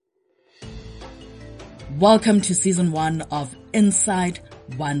Welcome to Season 1 of Inside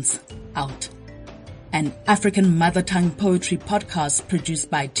Once Out, an African mother tongue poetry podcast produced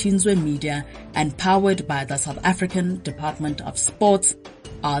by Tinswe Media and powered by the South African Department of Sports,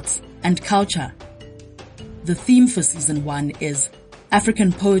 Arts and Culture. The theme for Season 1 is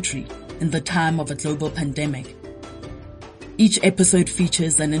African poetry in the time of a global pandemic. Each episode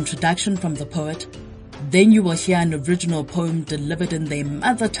features an introduction from the poet, then you will hear an original poem delivered in their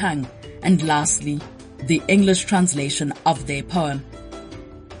mother tongue, and lastly, the English translation of their poem.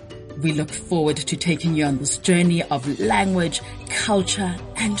 We look forward to taking you on this journey of language, culture,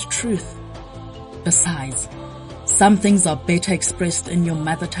 and truth. Besides, some things are better expressed in your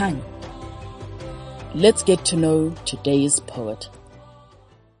mother tongue. Let's get to know today's poet.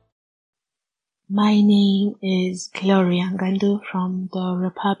 My name is Gloria Ngandu from the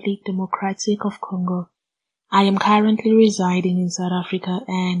Republic Democratic of Congo. I am currently residing in South Africa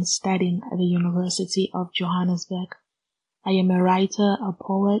and studying at the University of Johannesburg. I am a writer, a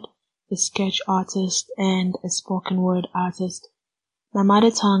poet, a sketch artist, and a spoken word artist. My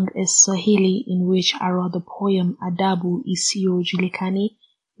mother tongue is Swahili, in which I wrote the poem Adhabu Isiyojulikani,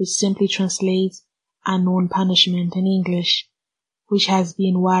 which simply translates unknown punishment in English, which has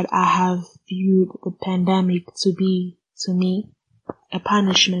been what I have viewed the pandemic to be to me. A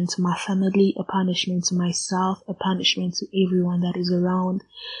punishment to my family, a punishment to myself, a punishment to everyone that is around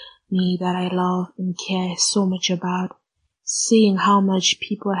me that I love and care so much about. Seeing how much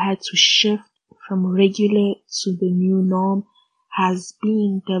people had to shift from regular to the new norm has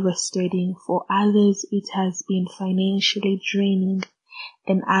been devastating. For others, it has been financially draining,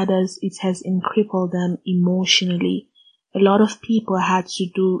 and others, it has crippled them emotionally. A lot of people had to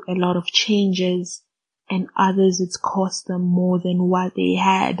do a lot of changes, and others it's cost them more than what they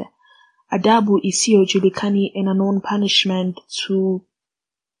had. Adhabu Isiyojulikani, an unknown punishment to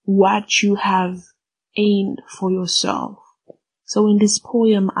what you have aimed for yourself. So in this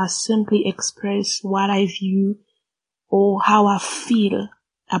poem, I simply express what I view or how I feel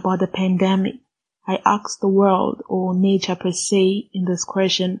about the pandemic. I ask the world or nature per se in this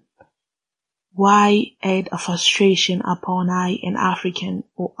question, why add a frustration upon I, an African,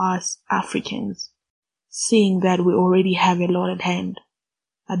 or us Africans, seeing that we already have a lot at hand?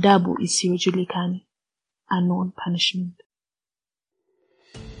 Adhabu Isiyojulikani, unknown punishment.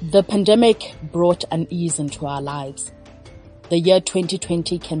 The pandemic brought unease into our lives. The year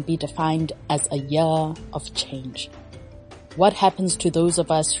 2020 can be defined as a year of change. What happens to those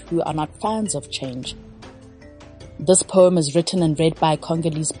of us who are not fans of change? This poem is written and read by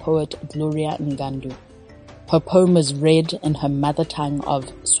Congolese poet Gloria Ngandu. Her poem is read in her mother tongue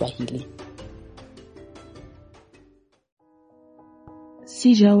of Swahili.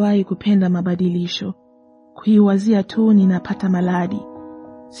 Sijawahi kupenda mabadilisho. Kuiwazia tu ninapata maladi.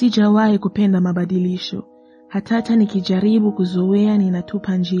 Sijawahi kupenda mabadilisho. Hata nikijaribu kuzoea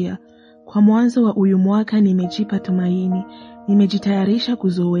ninatupa njia. Kwa mwanzo wa uyu mwaka nimejipa tumaini. Nimejitayarisha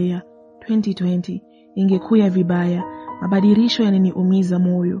kuzoea. 2020 ingekuya vibaya. Mabadilisho yananiumiza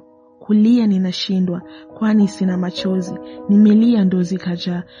moyo. Kulia ninashindwa kwani sina machozi. Nimelia ndo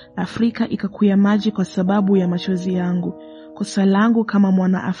zikajaa. Afrika ikakuya maji kwa sababu ya machozi yangu. Kosa langu kama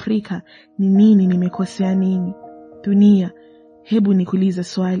mwana Afrika ni nini? Nimekosea nini? Dunia, hebu nikuulize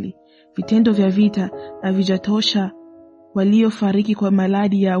swali. Vitendo vya vita havijatosha? Waliofariki kwa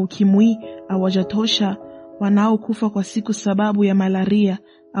maladi ya ukimwi hawajatosha? Wanaokufa kwa siku sababu ya malaria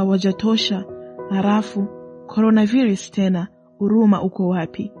hawajatosha? Halafu coronavirus tena, huruma uko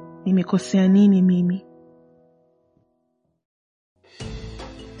wapi? Nimekosea nini mimi?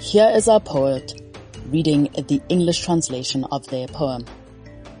 Here is our poet reading the English translation of their poem.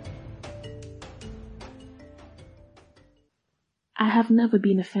 I have never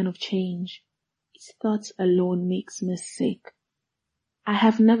been a fan of change. Its thoughts alone makes me sick. I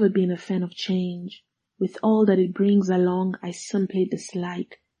have never been a fan of change. With all that it brings along, I simply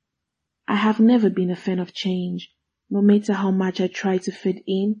dislike. I have never been a fan of change. No matter how much I try to fit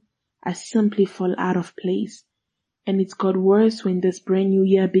in, I simply fall out of place. And it got worse when this brand new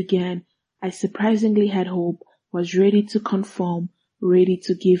year began. I surprisingly had hope, was ready to conform, ready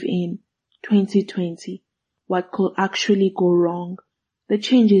to give in. 2020. What could actually go wrong? The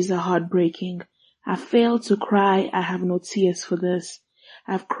changes are heartbreaking. I failed to cry. I have no tears for this.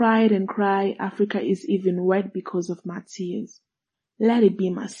 I've cried and cried. Africa is even wet because of my tears. Let it be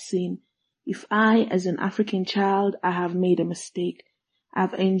my sin. If I, as an African child, I have made a mistake.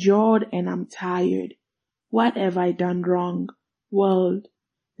 I've endured and I'm tired. What have I done wrong? World,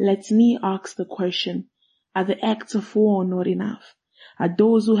 let me ask the question. Are the acts of war not enough? Are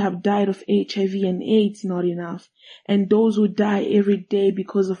those who have died of HIV and AIDS not enough? And those who die every day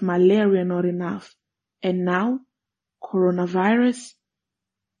because of malaria not enough? And now, coronavirus.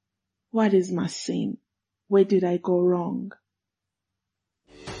 What is my sin? Where did I go wrong?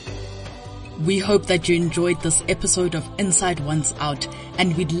 We hope that you enjoyed this episode of Inside Once Out,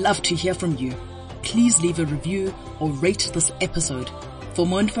 and we'd love to hear from you. Please leave a review or rate this episode. For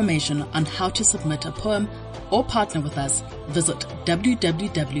more information on how to submit a poem or partner with us, visit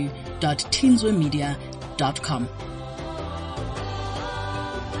www.teenswemedia.com.